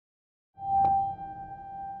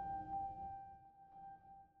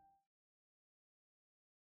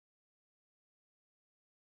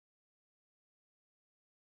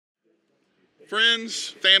Friends,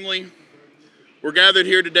 family, we're gathered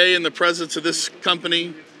here today in the presence of this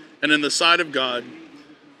company and in the sight of God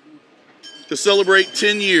to celebrate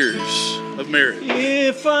 10 years of marriage.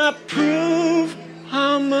 If I prove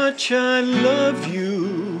how much I love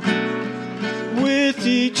you with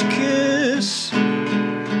each kiss,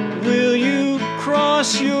 will you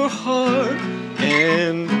cross your heart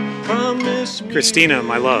and promise me, Christina,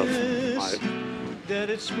 my love, that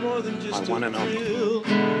it's more than just my one and only,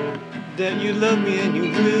 that you love me and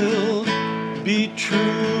you will be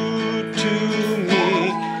true to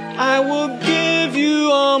me. I will give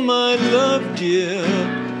you all my love, dear,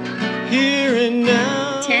 here and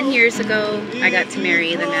now. 10 years ago, I got to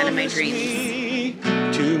marry the man of my dreams.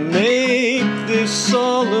 To make this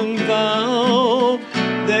solemn vow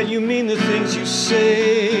that you mean the things you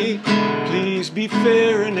say. Please be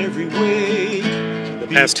fair in every way. the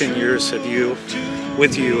past 10 years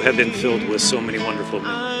with you have been filled with so many wonderful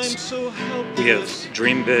memories. We have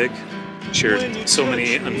dreamed big, shared so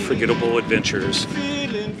many unforgettable adventures.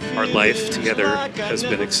 Our life together has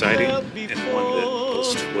been exciting and one that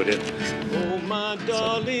most would end. Oh, my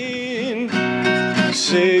darling,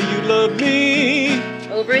 say you love me.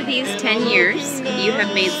 Over these 10 years, you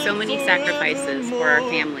have made so many sacrifices for our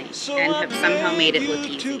family and have somehow made it look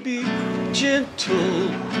easy. Gentle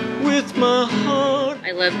with my heart.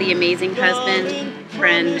 I love the amazing husband,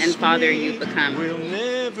 friend, and father you've become.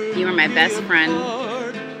 You are my best friend,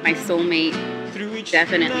 my soulmate,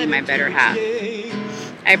 definitely my better half.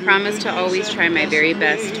 I promise to always try my very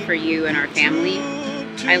best for you and our family.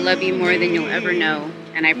 I love you more than you'll ever know,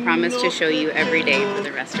 and I promise to show you every day for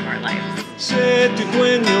the rest of our lives. Sé tu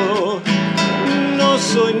dueño, no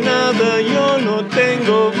soy nada, yo no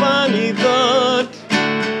tengo vanidad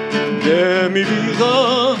de mi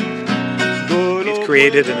vida. We've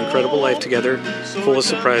created an incredible life together, full of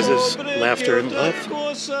surprises, laughter, and love.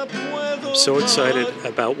 I'm so excited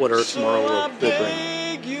about what our tomorrow will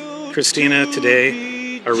bring. Christina,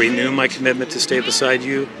 today, I renew my commitment to stay beside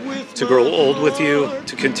you, to grow old with you,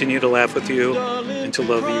 to continue to laugh with you, and to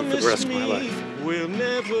love you for the rest of my life.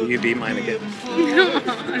 Will you be mine again?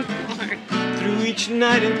 Through each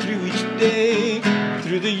night and through each day,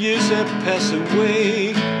 through the years that pass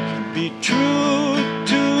away, be true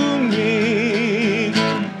to me,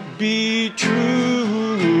 be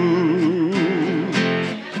true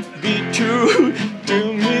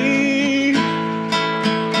to me.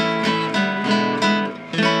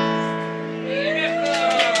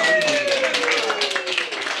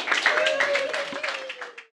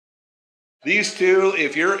 These two,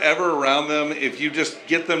 if you're ever around them, if you just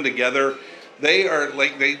get them together, they are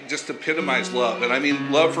like, they just epitomize love. And I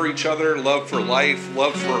mean love for each other, love for life,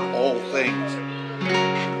 love for all things.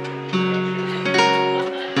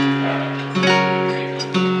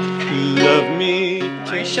 Love me,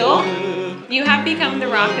 Marshall, you have become the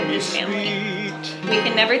rock of this family. We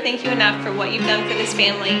can never thank you enough for what you've done for this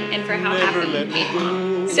family and for how happy you've made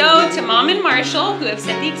Mom. So to Mom and Marshall, who have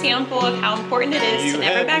set the example of how important it is to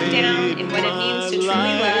never back down and what it means to truly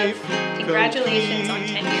love, congratulations on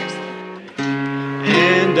 10 years.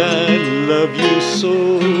 And I love you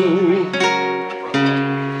so.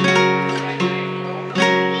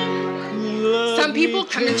 Some people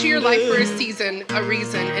come into your life for a season, a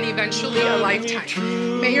reason, and eventually a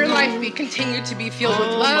lifetime. May your life be continued to be filled with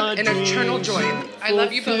love and eternal joy. I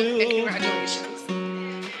love you both, and congratulations.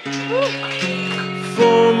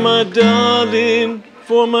 For my darling,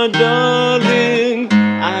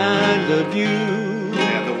 I love you.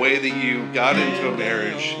 And the way that you got into a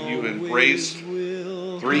marriage, you embraced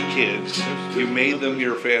 3 kids, you made them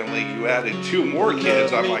your family, you added 2 more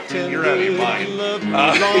kids. I'm like, you're out of your mind.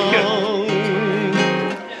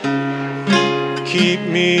 Keep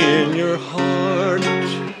me in your heart,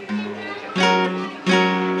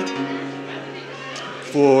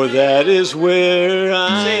 for that is where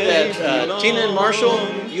I say that Tina and Marshall,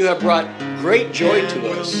 you have brought great joy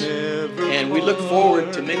to us, and we look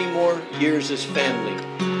forward to many more years as family.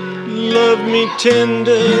 Love me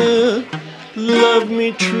tender, love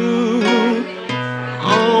me true,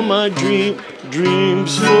 all my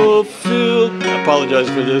dreams fulfilled. I apologize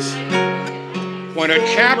for this. When a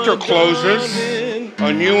chapter closes,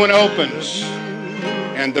 a new one opens,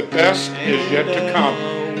 and the best is yet to come.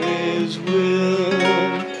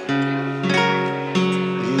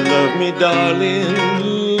 Love me, darling,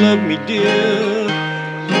 love me, dear.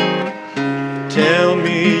 Tell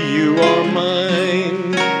me you are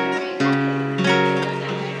mine.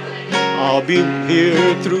 I'll be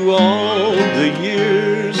here through all the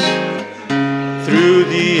years, through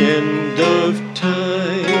the end of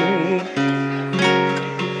time.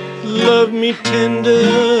 Love me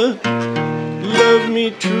tender, love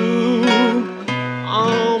me true,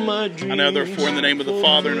 all my dreams. I now therefore in the name of the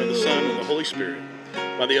Father, and of the Son, and of the Holy Spirit,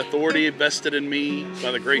 by the authority vested in me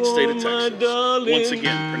by the great state of Texas, once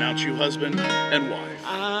again pronounce you husband and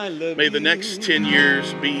wife. May the next 10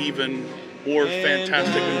 years be even more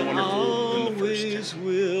fantastic and wonderful than the first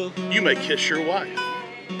 10. You may kiss your wife.